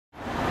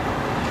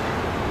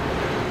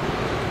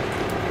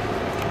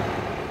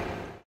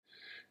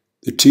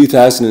The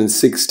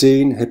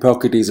 2016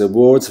 Hippocrates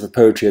Awards for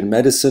Poetry and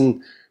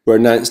Medicine were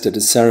announced at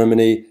a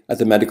ceremony at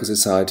the Medical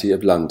Society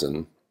of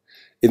London.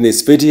 In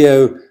this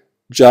video,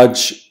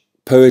 judge,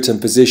 poet and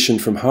physician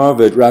from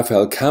Harvard,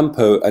 Rafael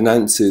Campo,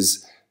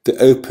 announces the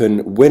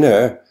open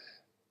winner,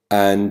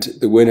 and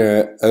the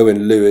winner,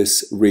 Owen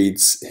Lewis,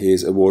 reads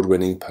his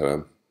award-winning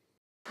poem.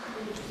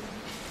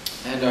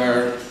 And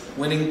our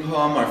winning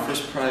poem, our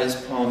first prize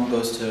poem,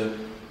 goes to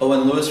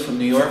Owen Lewis from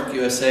New York,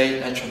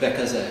 USA, at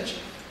Tribeca's Edge.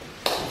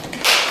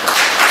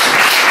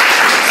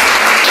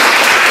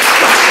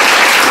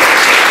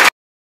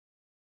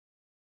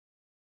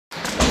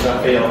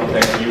 Rafael,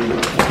 thank you.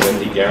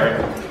 Wendy, Garrett,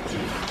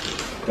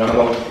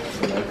 Donald,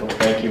 and Michael,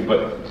 thank you.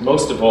 But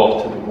most of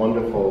all, to the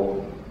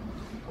wonderful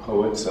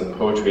poets and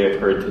poetry I've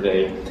heard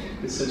today.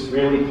 This is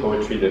really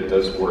poetry that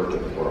does work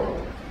in the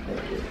world.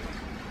 Thank you.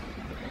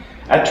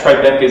 At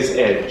Tribeca's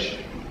Edge.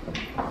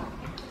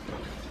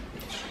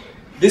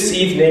 This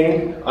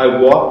evening, I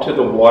walk to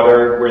the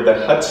water where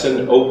the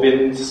Hudson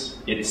opens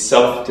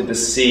itself to the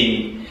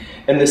sea,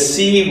 and the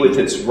sea with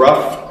its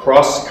rough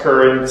cross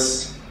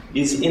currents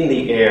is in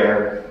the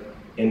air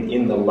and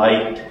in the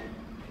light.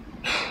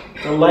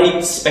 The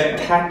light,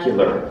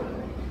 spectacular,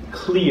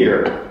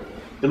 clear,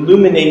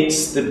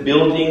 illuminates the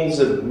buildings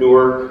of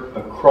Newark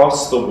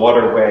across the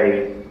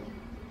waterway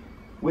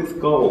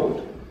with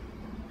gold.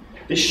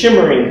 The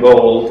shimmering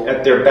gold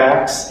at their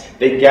backs,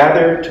 they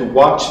gather to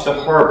watch the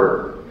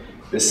harbor.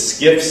 The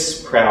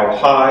skiffs prow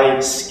high,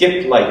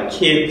 skip like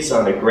kids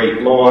on a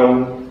great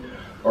lawn.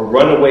 A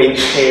runaway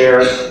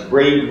pair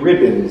braid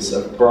ribbons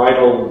of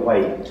bridal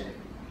white.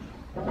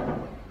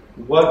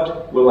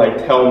 What will I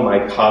tell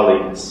my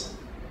colleagues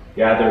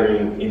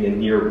gathering in a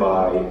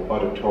nearby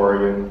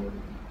auditorium?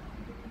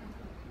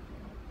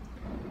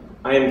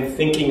 I am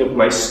thinking of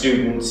my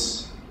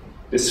students,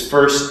 this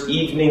first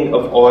evening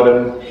of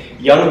autumn,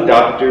 young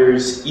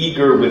doctors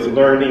eager with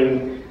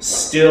learning,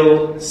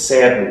 still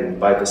saddened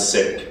by the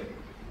sick.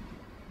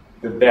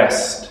 The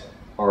best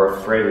are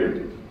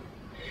afraid.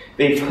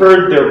 They've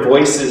heard their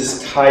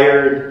voices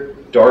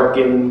tired,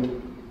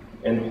 darkened,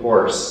 and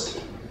hoarse.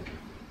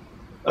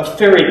 A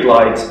ferry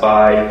glides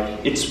by,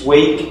 its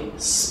wake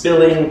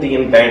spilling the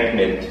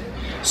embankment.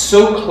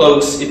 So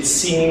close it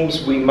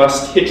seems we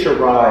must hitch a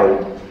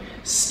ride,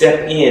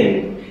 step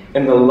in,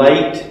 and the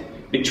light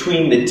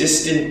between the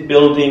distant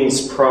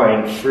buildings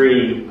prying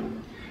free,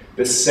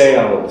 the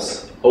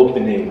sails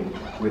opening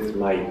with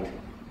light.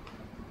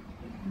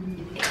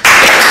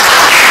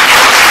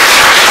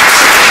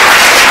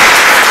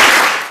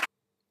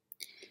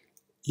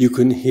 You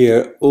can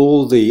hear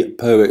all the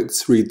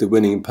poets read the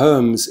winning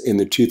poems in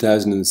the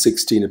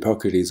 2016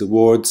 Hippocrates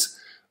Awards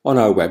on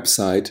our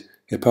website,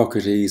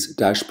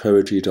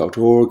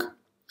 hippocrates-poetry.org,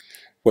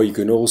 where you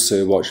can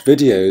also watch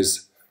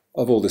videos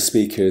of all the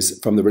speakers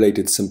from the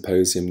related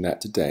symposium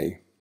that day.